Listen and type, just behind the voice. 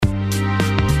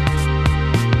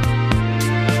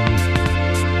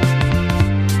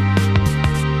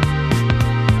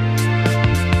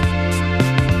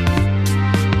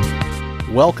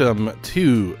welcome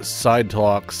to Side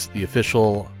Talks, the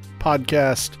official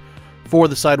podcast for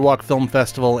the Sidewalk Film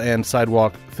Festival and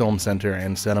Sidewalk Film Center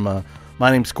and Cinema. My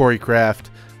name's Corey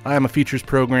Kraft. I am a features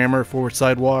programmer for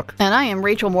Sidewalk. And I am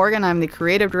Rachel Morgan. I'm the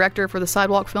creative director for the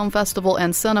Sidewalk Film Festival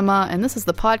and Cinema, and this is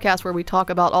the podcast where we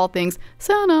talk about all things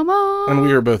cinema. And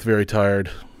we are both very tired.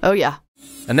 Oh, yeah.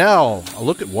 And now, a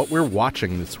look at what we're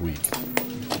watching this week.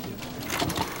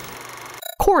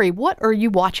 Corey, what are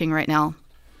you watching right now?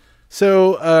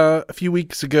 So, a few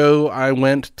weeks ago, I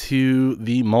went to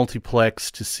the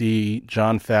multiplex to see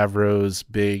Jon Favreau's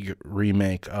big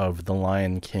remake of The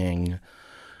Lion King.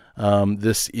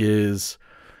 It's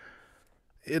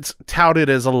touted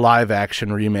as a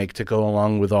live-action remake to go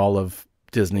along with all of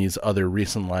Disney's other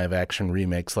recent live-action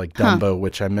remakes like Dumbo,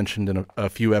 which I mentioned in a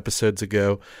few episodes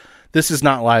ago. This is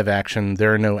not live-action.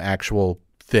 There are no actual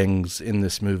things in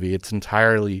this movie. It's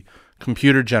entirely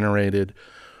computer-generated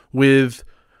with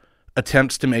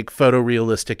attempts to make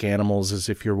photorealistic animals as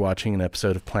if you're watching an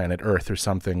episode of Planet Earth or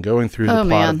something, going through the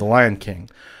plot of The Lion King.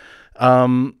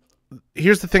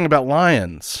 Here's the thing about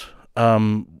lions.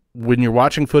 When you're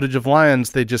watching footage of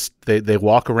lions, they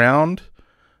walk around,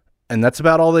 and that's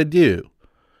about all they do.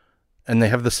 And they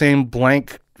have the same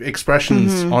blank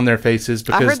expressions on their faces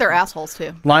because I heard they're assholes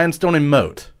too. Lions don't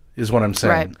emote, is what I'm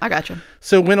saying. Right, I got you.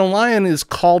 So when a lion is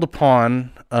called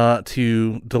upon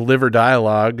to deliver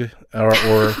dialogue or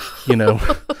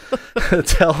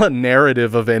tell a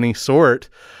narrative of any sort,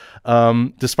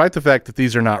 despite the fact that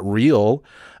these are not real,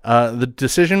 the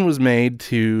decision was made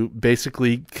to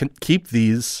basically keep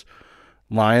these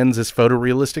lions as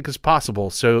photorealistic as possible.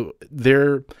 So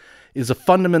there is a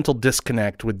fundamental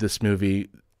disconnect with this movie.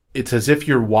 It's as if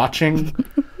you're watching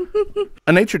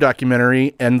a nature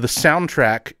documentary and the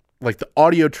soundtrack, like the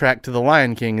audio track to The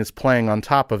Lion King, is playing on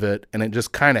top of it, and it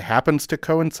just kind of happens to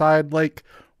coincide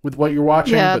with what you're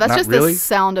watching. Yeah, but that's not just really. the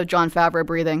sound of Jon Favreau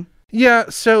breathing. Yeah,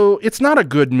 so it's not a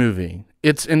good movie.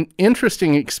 It's an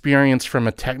interesting experience from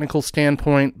a technical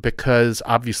standpoint because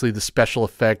obviously the special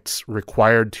effects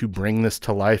required to bring this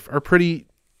to life are pretty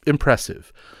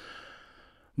impressive.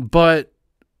 But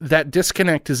that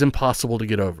disconnect is impossible to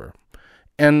get over.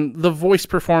 And the voice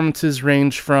performances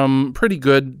range from pretty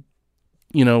good,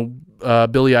 Billy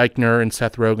Eichner and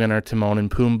Seth Rogen are Timon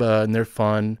and Pumbaa, and they're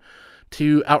fun,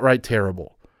 to outright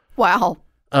terrible. Wow.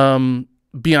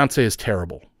 Beyonce is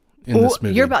terrible in this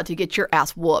movie. You're about to get your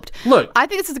ass whooped. Look, I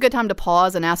think this is a good time to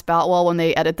pause and ask Boutwell when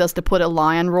they edit this to put a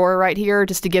lion roar right here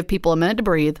just to give people a minute to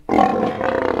breathe.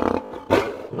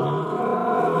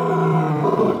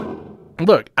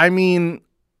 Look, I mean,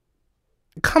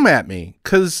 come at me,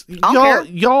 because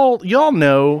y'all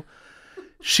know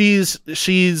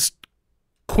she's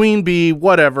Queen Bee,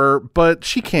 whatever, but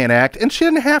she can't act, and she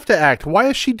didn't have to act. Why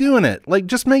is she doing it?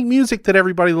 Just make music that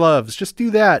everybody loves. Just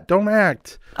do that. Don't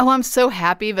act. Oh, I'm so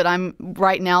happy that I'm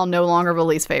right now no longer the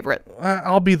least favorite.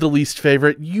 I'll be the least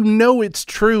favorite. You know it's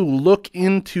true. Look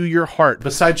into your heart.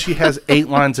 Besides, she has 8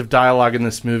 lines of dialogue in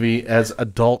this movie as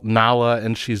adult Nala,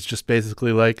 and she's just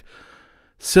basically like,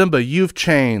 Simba, you've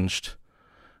changed.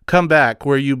 Come back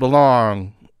where you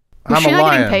belong. Was she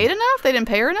not getting paid enough? They didn't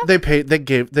pay her enough? They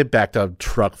backed a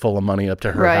truck full of money up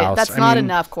to her house. That's not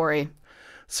enough, Corey.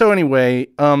 So anyway,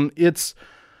 it's,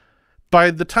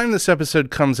 by the time this episode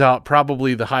comes out,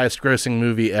 probably the highest grossing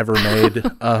movie ever made.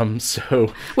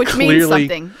 Which means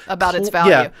something about its value.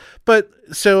 Yeah. But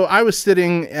so I was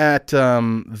sitting at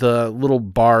the little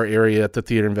bar area at the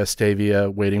Theater in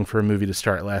Vestavia waiting for a movie to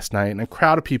start last night, and a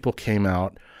crowd of people came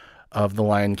out of The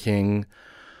Lion King.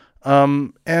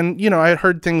 And, I had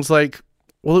heard things like,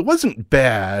 well, it wasn't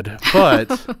bad,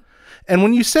 but... And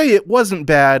when you say it wasn't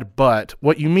bad, but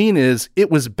what you mean is it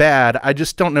was bad. I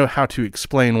just don't know how to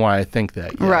explain why I think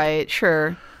that yet. Right,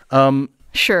 sure.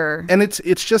 Sure. And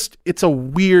it's a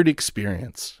weird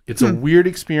experience. It's a weird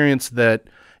experience that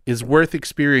is worth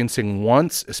experiencing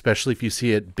once, especially if you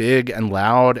see it big and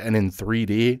loud and in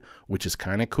 3D, which is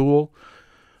kind of cool.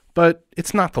 But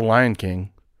it's not The Lion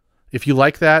King. If you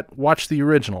like that, watch the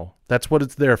original. That's what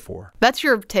it's there for. That's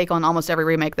your take on almost every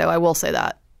remake, though. I will say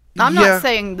that. I'm not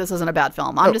saying this isn't a bad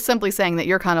film. I'm just simply saying that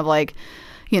you're kind of like,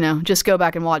 just go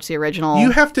back and watch the original.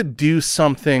 You have to do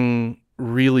something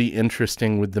really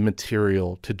interesting with the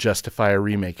material to justify a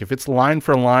remake. If it's line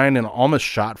for line and almost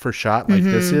shot for shot like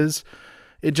this is,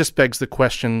 it just begs the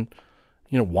question,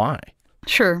 why?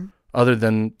 Sure. Other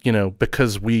than,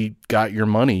 because we got your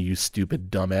money, you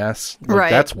stupid dumbass. Right.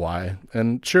 That's why.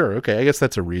 And sure, okay, I guess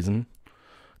that's a reason.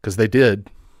 Because they did.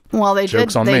 Well, they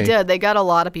Joke's did. on They me. did. They got a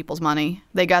lot of people's money.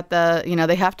 They got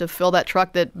they have to fill that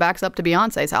truck that backs up to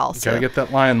Beyonce's house. Gotta get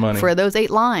that lion money. For those 8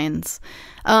 lions.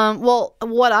 Well,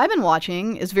 what I've been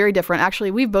watching is very different.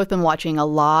 Actually, we've both been watching a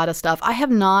lot of stuff. I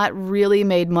have not really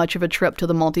made much of a trip to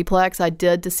the multiplex. I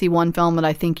did to see one film that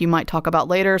I think you might talk about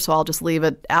later, so I'll just leave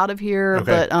it out of here.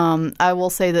 Okay. But I will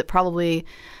say that probably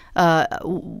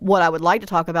what I would like to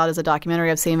talk about is a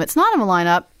documentary I've seen. It's not in the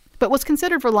lineup, but was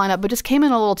considered for lineup, but just came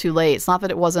in a little too late. It's not that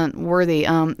it wasn't worthy.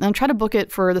 I'm trying to book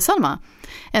it for the cinema,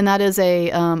 and that is the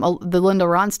Linda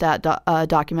Ronstadt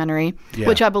documentary,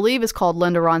 which I believe is called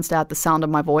Linda Ronstadt: The Sound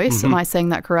of My Voice. Mm-hmm. Am I saying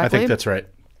that correctly? I think that's right.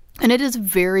 And it is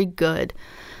very good.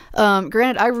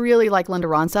 Granted, I really like Linda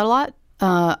Ronstadt a lot.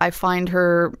 I find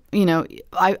her,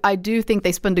 I do think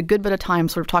they spend a good bit of time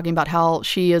sort of talking about how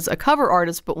she is a cover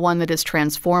artist, but one that is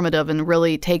transformative and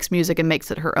really takes music and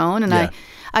makes it her own. And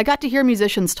I got to hear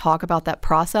musicians talk about that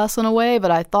process in a way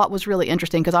that I thought was really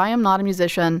interesting, because I am not a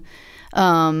musician.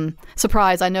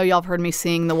 Surprise, I know y'all have heard me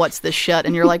sing the What's This Shit,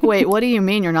 and you're like, wait, what do you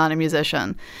mean you're not a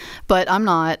musician? But I'm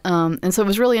not. And so it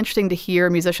was really interesting to hear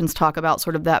musicians talk about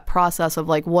sort of that process of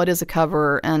like, what is a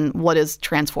cover and what is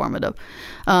transformative.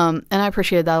 And I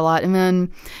appreciated that a lot. And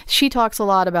then she talks a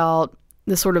lot about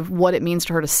the sort of what it means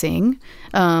to her to sing,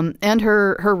 and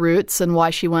her roots and why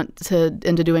she went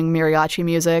into doing mariachi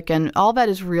music, and all that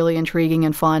is really intriguing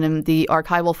and fun. And the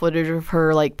archival footage of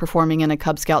her like performing in a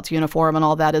Cub Scouts uniform and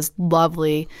all that is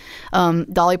lovely.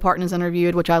 Dolly Parton is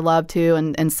interviewed, which I love too,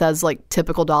 and says like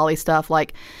typical Dolly stuff,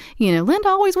 like, Linda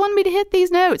always wanted me to hit these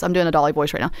notes. I'm doing a Dolly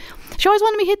voice right now. She always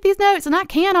wanted me to hit these notes, and I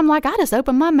can't. I'm like, I just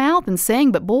open my mouth and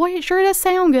sing, but boy, it sure does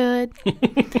sound good.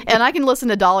 And I can listen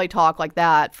to Dolly talk like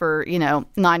that for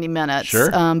 90 minutes.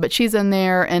 Sure. But she's in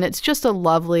there, and it's just a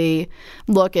lovely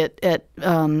look at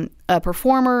a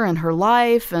performer and her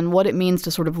life and what it means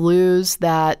to sort of lose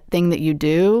that thing that you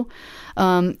do.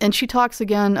 And she talks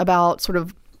again about sort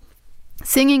of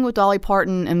singing with Dolly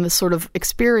Parton and the sort of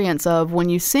experience of when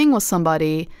you sing with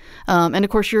somebody, and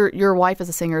of course your wife is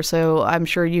a singer, so I'm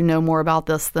sure you know more about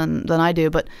this than I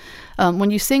do, but when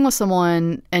you sing with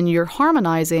someone and you're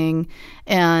harmonizing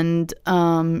and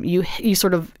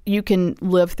you can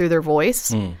live through their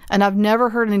voice. And I've never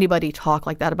heard anybody talk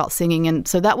like that about singing, and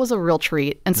so that was a real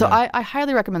treat. And so I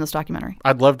highly recommend this documentary.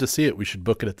 I'd love to see it. We should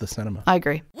book it at the cinema. I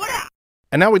agree.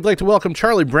 And now we'd like to welcome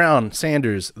Charlie Brown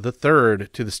Sanders III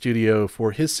to the studio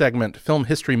for his segment, Film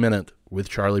History Minute with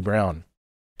Charlie Brown.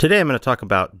 Today I'm going to talk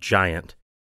about Giant.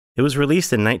 It was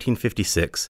released in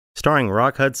 1956, starring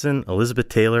Rock Hudson, Elizabeth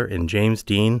Taylor, and James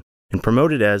Dean, and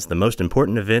promoted as the most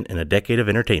important event in a decade of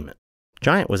entertainment.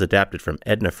 Giant was adapted from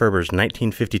Edna Ferber's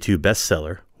 1952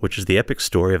 bestseller, which is the epic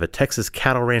story of a Texas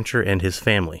cattle rancher and his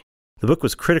family. The book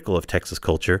was critical of Texas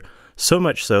culture, so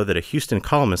much so that a Houston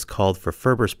columnist called for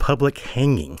Ferber's public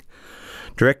hanging.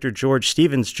 Director George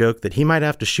Stevens joked that he might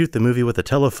have to shoot the movie with a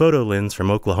telephoto lens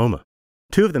from Oklahoma.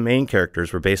 2 of the main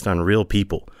characters were based on real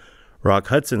people. Rock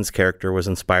Hudson's character was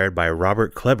inspired by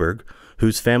Robert Kleberg,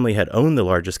 whose family had owned the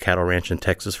largest cattle ranch in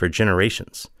Texas for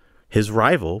generations. His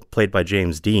rival, played by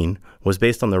James Dean, was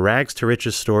based on the rags to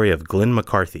riches story of Glenn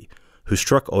McCarthy, who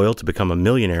struck oil to become a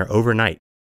millionaire overnight.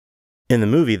 In the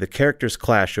movie, the characters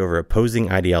clash over opposing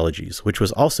ideologies, which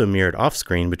was also mirrored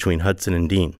off-screen between Hudson and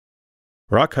Dean.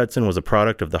 Rock Hudson was a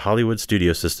product of the Hollywood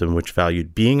studio system, which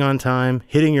valued being on time,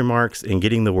 hitting your marks, and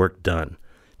getting the work done.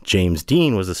 James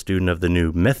Dean was a student of the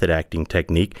new method acting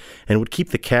technique and would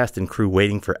keep the cast and crew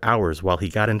waiting for hours while he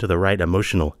got into the right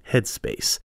emotional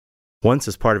headspace. Once,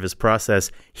 as part of his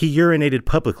process, he urinated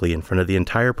publicly in front of the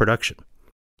entire production.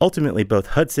 Ultimately, both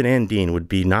Hudson and Dean would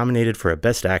be nominated for a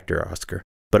Best Actor Oscar,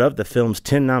 but of the film's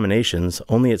 10 nominations,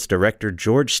 only its director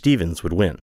George Stevens would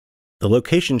win. The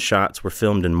location shots were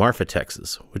filmed in Marfa,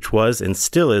 Texas, which was and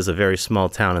still is a very small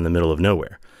town in the middle of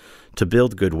nowhere. To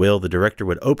build goodwill, the director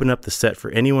would open up the set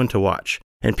for anyone to watch,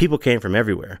 and people came from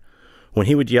everywhere. When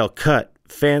he would yell "cut,"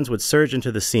 fans would surge into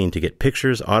the scene to get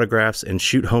pictures, autographs, and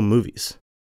shoot home movies.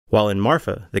 While in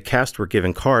Marfa, the cast were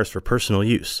given cars for personal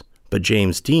use, but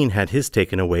James Dean had his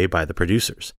taken away by the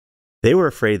producers. They were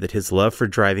afraid that his love for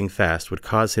driving fast would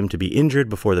cause him to be injured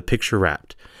before the picture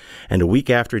wrapped, and a week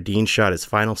after Dean shot his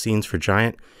final scenes for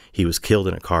Giant, he was killed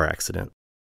in a car accident.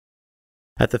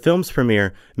 At the film's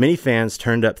premiere, many fans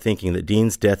turned up thinking that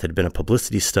Dean's death had been a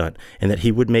publicity stunt and that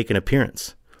he would make an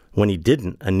appearance. When he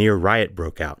didn't, a near riot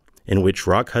broke out, in which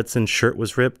Rock Hudson's shirt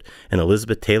was ripped and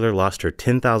Elizabeth Taylor lost her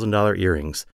 $10,000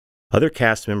 earrings. Other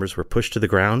cast members were pushed to the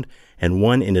ground, and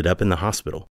one ended up in the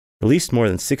hospital. Released more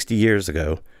than 60 years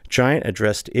ago, Giant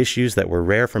addressed issues that were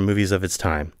rare from movies of its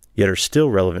time, yet are still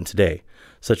relevant today,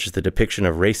 such as the depiction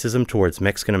of racism towards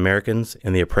Mexican Americans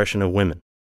and the oppression of women.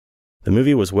 The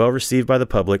movie was well received by the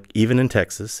public, even in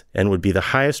Texas, and would be the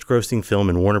highest-grossing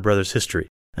film in Warner Brothers history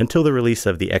until the release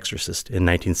of The Exorcist in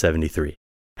 1973.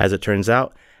 As it turns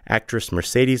out, actress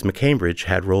Mercedes McCambridge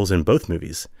had roles in both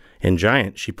movies. In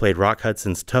Giant, she played Rock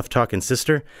Hudson's tough-talking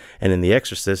sister, and in The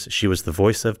Exorcist, she was the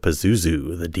voice of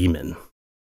Pazuzu, the demon.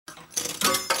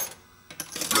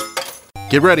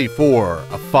 Get ready for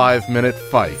a 5-minute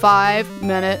fight.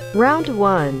 5-minute Round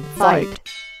 1. Fight.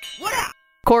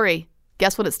 Corey,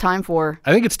 guess what it's time for?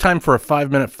 I think it's time for a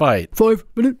 5-minute fight.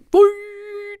 5-minute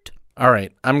fight. All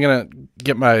right, I'm going to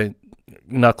get my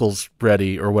knuckles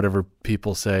ready, or whatever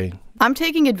people say. I'm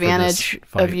taking advantage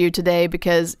fight. of you today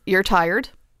because you're tired.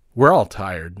 We're all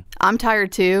tired. I'm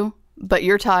tired too, but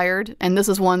you're tired, and this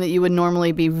is one that you would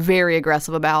normally be very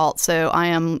aggressive about. So I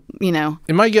am,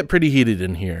 It might get pretty heated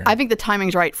in here. I think the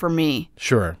timing's right for me.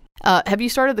 Sure. Have you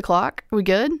started the clock? Are we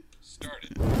good?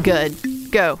 Started. Good.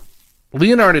 Go.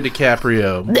 Leonardo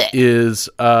DiCaprio is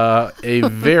a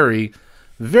very,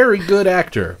 very good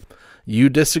actor. You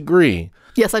disagree.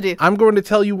 Yes, I do. I'm going to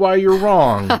tell you why you're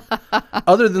wrong.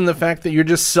 Other than the fact that you're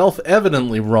just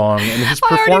self-evidently wrong, and his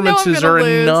I already know I'm performances gonna are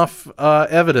lose. enough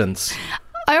evidence.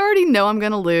 I already know I'm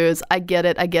going to lose. I get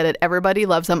it. Everybody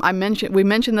loves him. We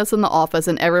mentioned this in the office,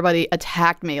 and everybody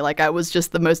attacked me like I was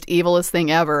just the most evilest thing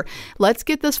ever. Let's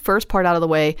get this first part out of the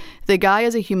way. The guy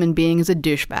as a human being is a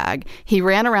douchebag. He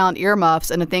ran around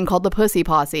earmuffs in a thing called the Pussy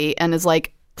Posse and is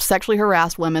like sexually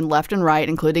harassed women left and right,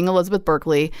 including Elizabeth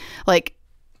Berkley. Like,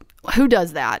 who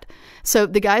does that? So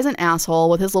the guy's an asshole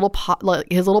with his little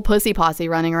pussy posse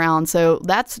running around. So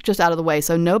that's just out of the way.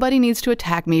 So nobody needs to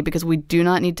attack me because we do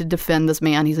not need to defend this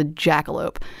man. He's a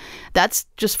jackalope. That's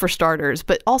just for starters.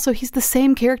 But also, he's the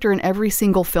same character in every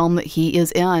single film that he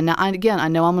is in. Now, I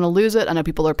know I'm going to lose it. I know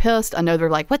people are pissed. I know they're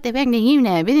like, what the heck do you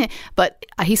know? But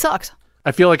he sucks.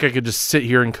 I feel like I could just sit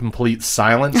here in complete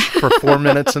silence for 4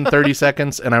 minutes and 30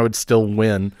 seconds, and I would still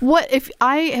win. What if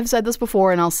I have said this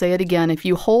before, and I'll say it again? If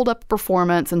you hold up a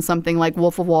performance in something like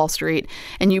Wolf of Wall Street,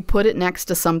 and you put it next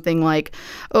to something like,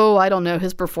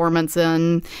 his performance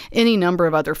in any number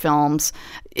of other films,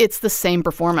 it's the same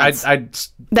performance. Down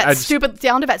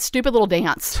to that stupid little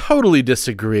dance. Totally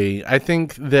disagree. I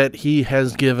think that he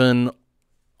has given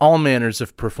all manners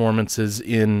of performances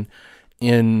in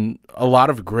a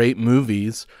lot of great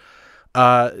movies.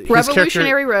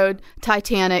 Revolutionary Road,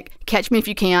 Titanic, Catch Me If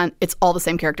You Can, it's all the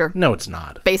same character. No, it's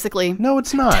not. Basically. No,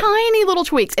 it's not. Tiny little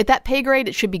tweaks. At that pay grade,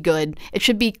 it should be good. It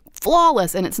should be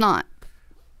flawless, and it's not.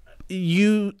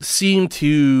 You seem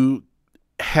to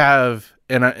have,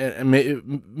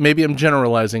 maybe I'm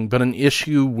generalizing, but an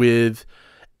issue with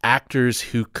actors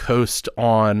who coast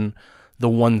on the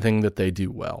one thing that they do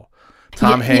well.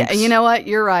 Tom Hanks. Yeah, you know what?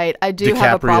 You're right. I do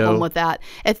have a problem with that.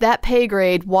 At that pay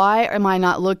grade, why am I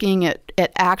not looking at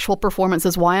actual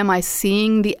performances? Why am I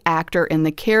seeing the actor and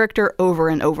the character over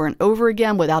and over and over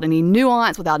again without any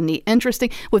nuance, without any interesting,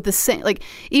 with the same, like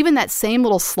even that same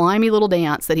little slimy little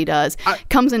dance that he does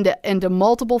comes into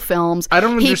multiple films. I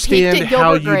don't understand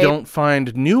how you don't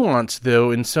find nuance,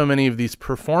 though, in so many of these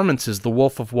performances, The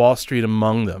Wolf of Wall Street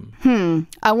among them.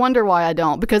 I wonder why I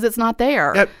don't, because it's not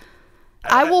there.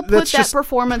 I will put that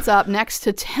performance up next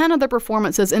to 10 other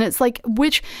performances, and it's like,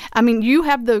 you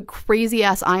have the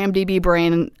crazy-ass IMDb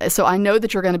brain, and so I know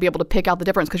that you're going to be able to pick out the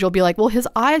difference, because you'll be like, well, his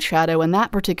eyeshadow in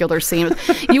that particular scene,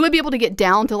 you would be able to get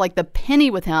down to like the penny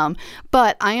with him,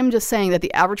 but I am just saying that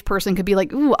the average person could be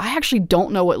like, ooh, I actually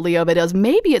don't know what Leo Bit is.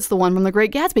 Maybe it's the one from The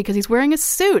Great Gatsby, because he's wearing a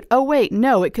suit. Oh, wait,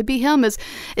 no, it could be him as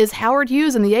Howard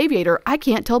Hughes in The Aviator. I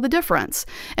can't tell the difference.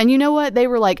 And you know what? They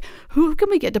were like, who can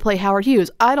we get to play Howard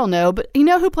Hughes? I don't know, but you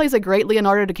know who plays a great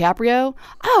Leonardo DiCaprio?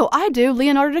 Oh, I do.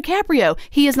 Leonardo DiCaprio.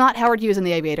 He is not Howard Hughes in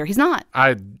The Aviator. He's not.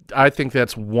 I think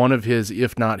that's one of his,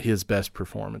 if not his best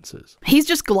performances. He's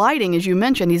just gliding, as you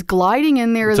mentioned. He's gliding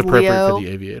in there as Leo. It's appropriate for The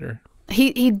Aviator.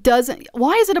 He doesn't.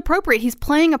 Why is it appropriate? He's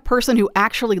playing a person who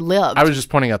actually lived. I was just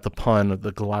pointing out the pun of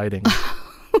the gliding.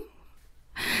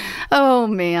 Oh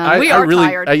man, we are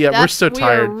tired. We're so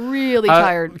tired. We are really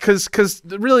tired. Because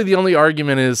really the only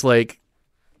argument is like,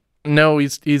 no,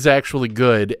 he's actually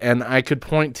good, and I could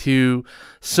point to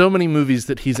so many movies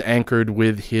that he's anchored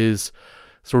with his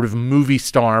sort of movie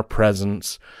star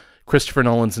presence. Christopher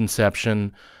Nolan's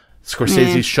Inception,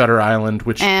 Scorsese's Shutter Island,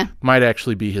 which might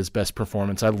actually be his best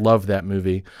performance. I love that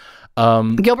movie.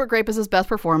 Gilbert Grape is his best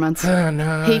performance.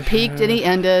 He peaked and he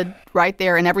ended right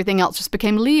there, and everything else just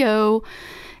became Leo.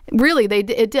 Really,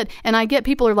 it did. And I get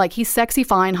people are like, he's sexy,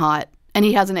 fine, hot. And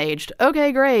he hasn't aged.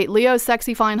 Okay, great. Leo's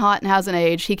sexy, fine, hot, and hasn't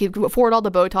aged. He can afford all the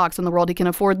Botox in the world. He can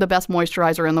afford the best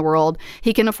moisturizer in the world.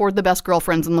 He can afford the best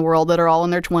girlfriends in the world that are all in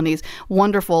their 20s.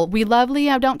 Wonderful. We love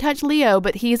Leo. Don't touch Leo,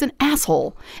 but he's an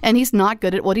asshole. And he's not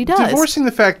good at what he does. Divorcing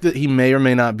the fact that he may or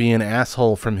may not be an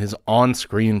asshole from his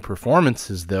on-screen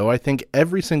performances, though, I think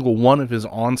every single one of his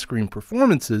on-screen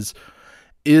performances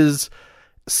is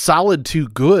solid to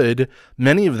good.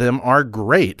 Many of them are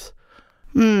great.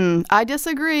 I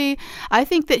disagree. I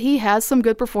think that he has some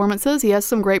good performances. He has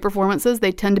some great performances.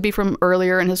 They tend to be from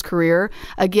earlier in his career.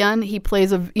 Again, he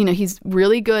plays he's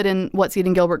really good in What's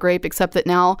Eating Gilbert Grape, except that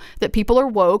now that people are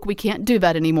woke, we can't do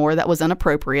that anymore. That was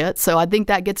inappropriate. So I think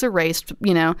that gets erased,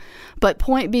 But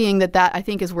point being that I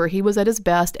think is where he was at his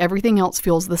best. Everything else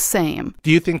feels the same.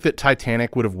 Do you think that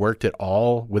Titanic would have worked at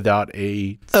all without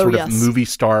a sort of movie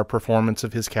star performance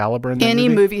of his caliber in that Any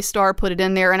movie? movie star put it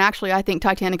in there. And actually, I think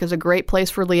Titanic is a great place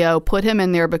for Leo. Put him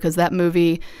in there because that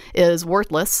movie is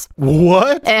worthless.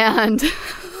 What? And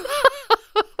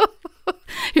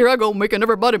here I go making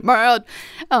everybody mad.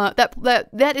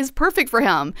 That is perfect for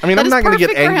him. I mean, I'm not going to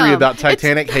get angry about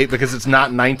Titanic hate because it's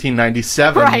not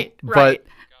 1997. Right. But God,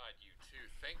 you two.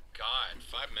 Thank God.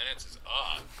 5 minutes is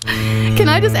up. Can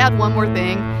I just add one more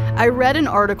thing? I read an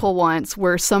article once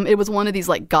where it was one of these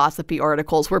like gossipy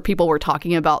articles where people were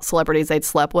talking about celebrities they'd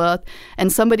slept with,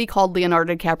 and somebody called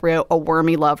Leonardo DiCaprio a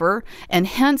wormy lover. And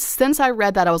hence, since I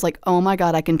read that, I was like, oh my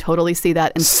God, I can totally see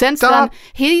that. And since then,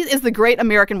 he is the great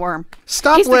American worm. He's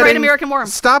the great American worm.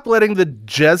 Stop letting the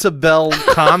Jezebel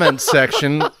comment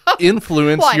section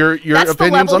influence your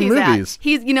opinions on movies.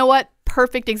 He's, you know what?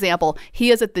 Perfect example.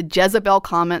 He is at the Jezebel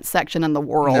comment section in the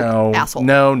world. Asshole.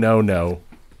 No.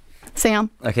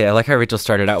 Sam? Okay, I like how Rachel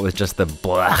started out with just the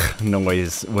blah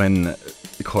noise when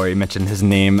Corey mentioned his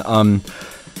name.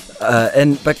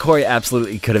 But Corey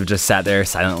absolutely could have just sat there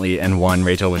silently and won.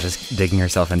 Rachel was just digging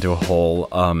herself into a hole.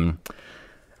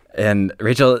 And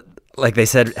Rachel, like they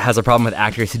said, has a problem with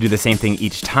actors who do the same thing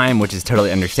each time, which is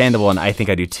totally understandable, and I think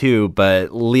I do too.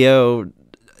 But Leo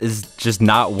is just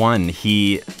not one.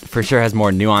 He for sure has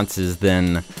more nuances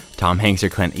than Tom Hanks or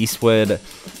Clint Eastwood.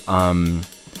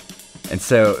 And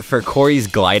so for Corey's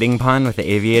gliding pun with the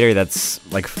aviator, that's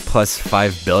like plus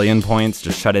 5 billion points.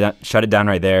 Just shut it down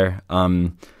right there.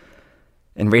 And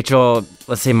Rachel,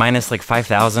 let's say minus like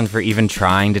 5,000 for even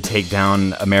trying to take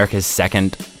down America's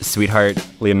second sweetheart,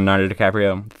 Leonardo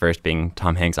DiCaprio. First being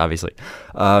Tom Hanks, obviously.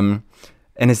 And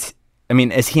is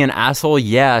he an asshole?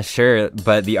 Yeah, sure.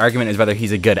 But the argument is whether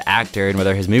he's a good actor and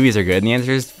whether his movies are good. And the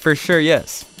answer is for sure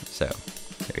yes. So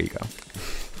there you go.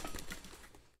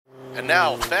 And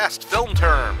now, fast film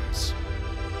terms.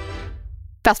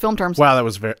 Fast film terms. Wow, that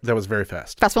was very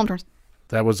fast. Fast film terms.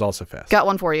 That was also fast. Got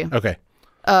one for you. Okay.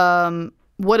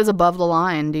 What is above the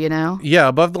line? Do you know? Yeah,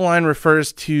 above the line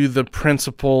refers to the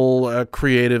principal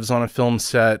creatives on a film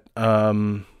set,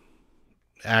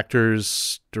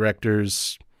 actors,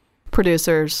 directors,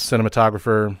 producers,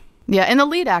 cinematographer. Yeah, and the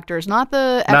lead actors, not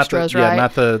the extras, right? Yeah,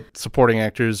 not the supporting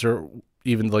actors or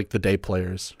even like the day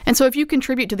players. And so if you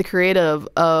contribute to the creative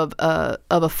of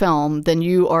a film, then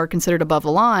you are considered above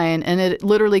the line. And it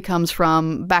literally comes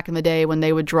from back in the day when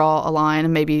they would draw a line,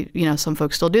 and maybe, some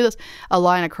folks still do this, a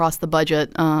line across the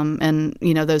budget, and,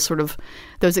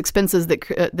 those expenses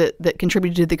that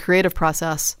contributed to the creative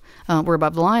process were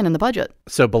above the line in the budget.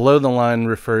 So below the line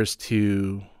refers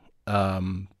to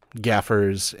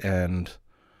gaffers and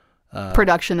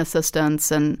production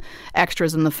assistants and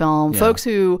extras in the film, folks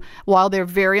who, while they're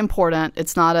very important,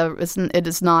 it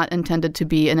is not intended to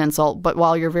be an insult, but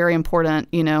while you're very important,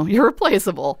 you're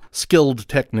replaceable. Skilled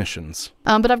technicians.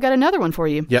 But I've got another one for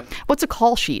you. Yep. What's a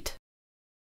call sheet?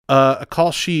 A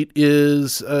call sheet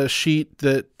is a sheet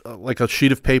that, like a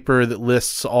sheet of paper that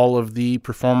lists all of the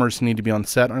performers who need to be on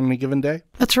set on any given day.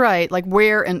 That's right. Like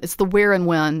it's the where and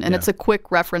when, and it's a quick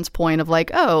reference point of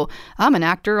like, oh, I'm an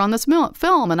actor on this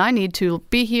film, and I need to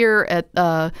be here at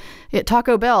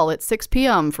Taco Bell at 6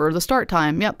 p.m. for the start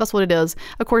time. Yep, that's what it is.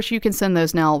 Of course, you can send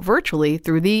those now virtually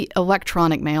through the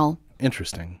electronic mail.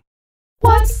 Interesting.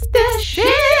 What's this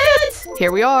shit?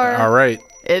 Here we are. All right.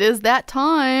 It is that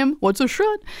time. What's a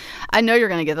shit? I know you're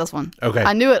going to get this one. Okay.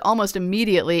 I knew it almost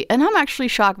immediately, and I'm actually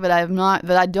shocked that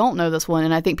I don't know this one,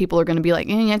 and I think people are going to be like,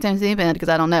 you have to see it because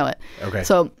I don't know it. Okay.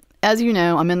 So, as you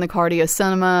know, I'm in the cardio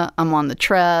cinema, I'm on the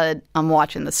tread, I'm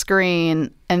watching the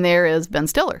screen, and there is Ben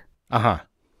Stiller. Uh-huh.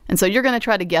 And so you're going to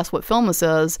try to guess what film this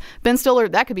is. Ben Stiller,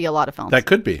 that could be a lot of films. That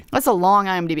could be. That's a long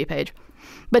IMDb page.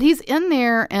 But he's in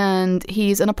there, and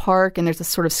he's in a park, and there's this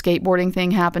sort of skateboarding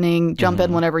thing happening. Jump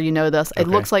in whenever you know this. It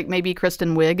looks like maybe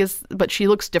Kristen Wiig is, but she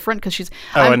looks different because she's...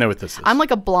 I know what this is. I'm like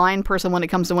a blind person when it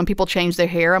comes to when people change their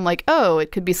hair. I'm like, oh,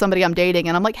 it could be somebody I'm dating.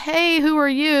 And I'm like, hey, who are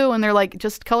you? And they're like,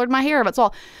 just colored my hair. That's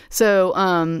all. So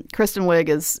Kristen Wiig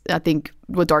is, I think,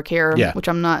 with dark hair, which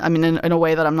I'm not, I mean, in a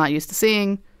way that I'm not used to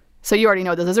seeing. So you already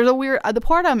know what this is. There's a weird... the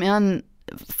part I'm in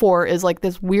for is like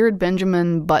this weird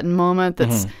Benjamin Button moment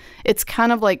that's... It's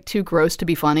kind of like too gross to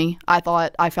be funny. I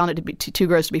found it to be too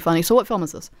gross to be funny. So what film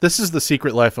is this? This is The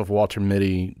Secret Life of Walter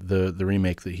Mitty, the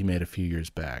remake that he made a few years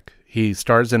back. He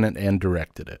stars in it and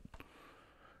directed it.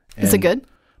 Is it good?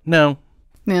 No.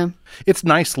 Yeah. It's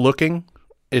nice looking.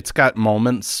 It's got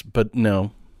moments, but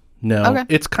no. Okay.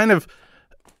 It's kind of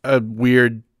a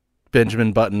weird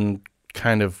Benjamin Button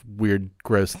kind of weird,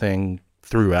 gross thing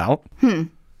throughout.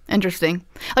 Interesting.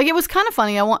 Like, it was kind of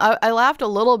funny. I laughed a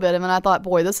little bit, and then I thought,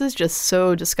 boy, this is just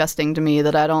so disgusting to me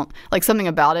that I don't... Like, something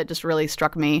about it just really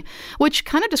struck me, which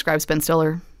kind of describes Ben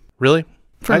Stiller. Really?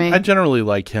 For me. I generally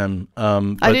like him.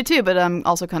 I do too, but I'm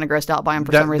also kind of grossed out by him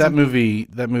for some reason.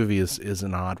 That movie is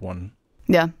an odd one.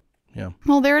 Yeah. Yeah.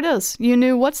 Well, there it is. You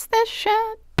knew what's this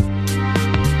shit?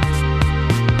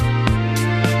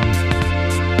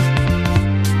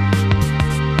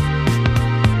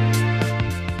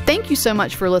 Thank you so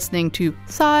much for listening to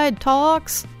Side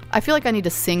Talks. I feel like I need to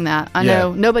sing that. I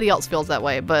know nobody else feels that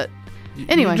way, but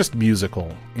anyway. You're just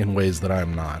musical in ways that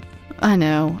I'm not. I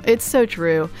know. It's so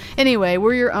true. Anyway,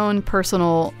 we're your own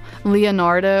personal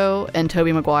Leonardo and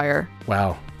Tobey Maguire.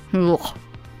 Wow. Ugh.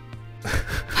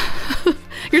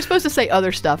 You're supposed to say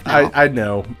other stuff now. I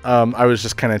know. I was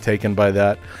just kind of taken by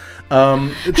that.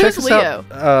 Who's Leo?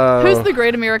 Who's the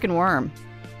Great American Worm?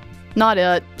 Not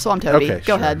it. So I'm Toby. Okay,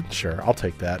 Go ahead. Sure, I'll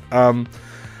take that.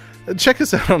 Check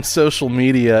us out on social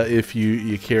media if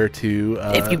you care to.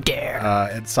 If you dare.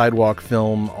 At Sidewalk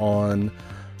Film on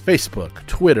Facebook,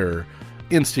 Twitter,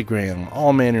 Instagram,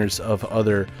 all manners of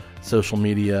other social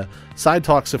media. Side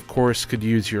Talks, of course, could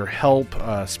use your help.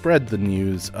 Spread the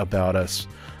news about us.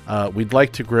 We'd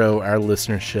like to grow our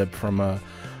listenership from a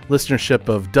listenership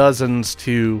of dozens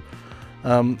to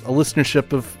a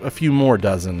listenership of a few more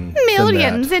dozen.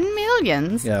 Millions and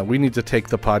millions. Yeah, we need to take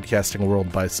the podcasting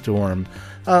world by storm.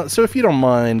 So if you don't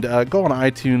mind, go on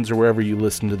iTunes or wherever you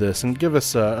listen to this and give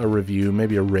us a review,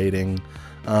 maybe a rating.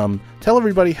 Tell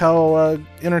everybody how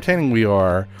entertaining we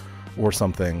are or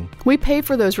something. We pay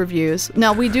for those reviews.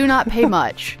 Now, we do not pay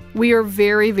much. We are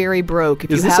very, very broke, if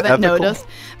Is you this haven't ethical? noticed.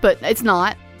 But it's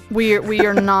not. We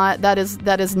are not. That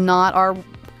is not our...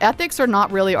 Ethics are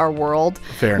not really our world.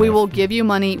 Fair we enough. will give you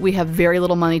money. We have very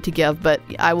little money to give, but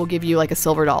I will give you like a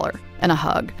silver dollar and a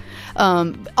hug.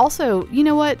 Also, you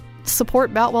know what?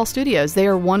 Support Boutwell Studios. They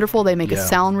are wonderful. They make us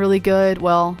sound really good.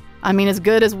 Well, I mean, as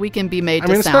good as we can be made to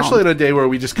sound. Especially on a day where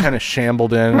we just kind of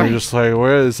shambled in and we're just like,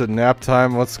 where is it? Nap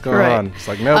time? What's going on? It's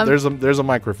like, no, there's a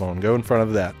microphone. Go in front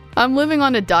of that. I'm living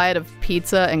on a diet of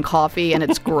pizza and coffee, and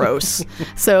it's gross.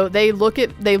 So they look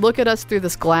at us through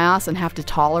this glass and have to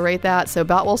tolerate that. So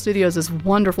Boutwell Studios is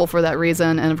wonderful for that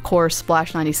reason, and of course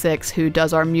Splash 96, who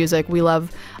does our music. We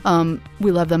love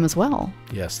them as well.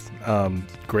 Yes,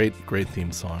 great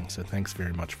theme song. So thanks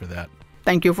very much for that.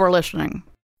 Thank you for listening.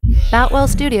 Boutwell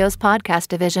Studios Podcast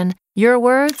Division. Your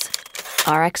words,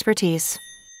 our expertise.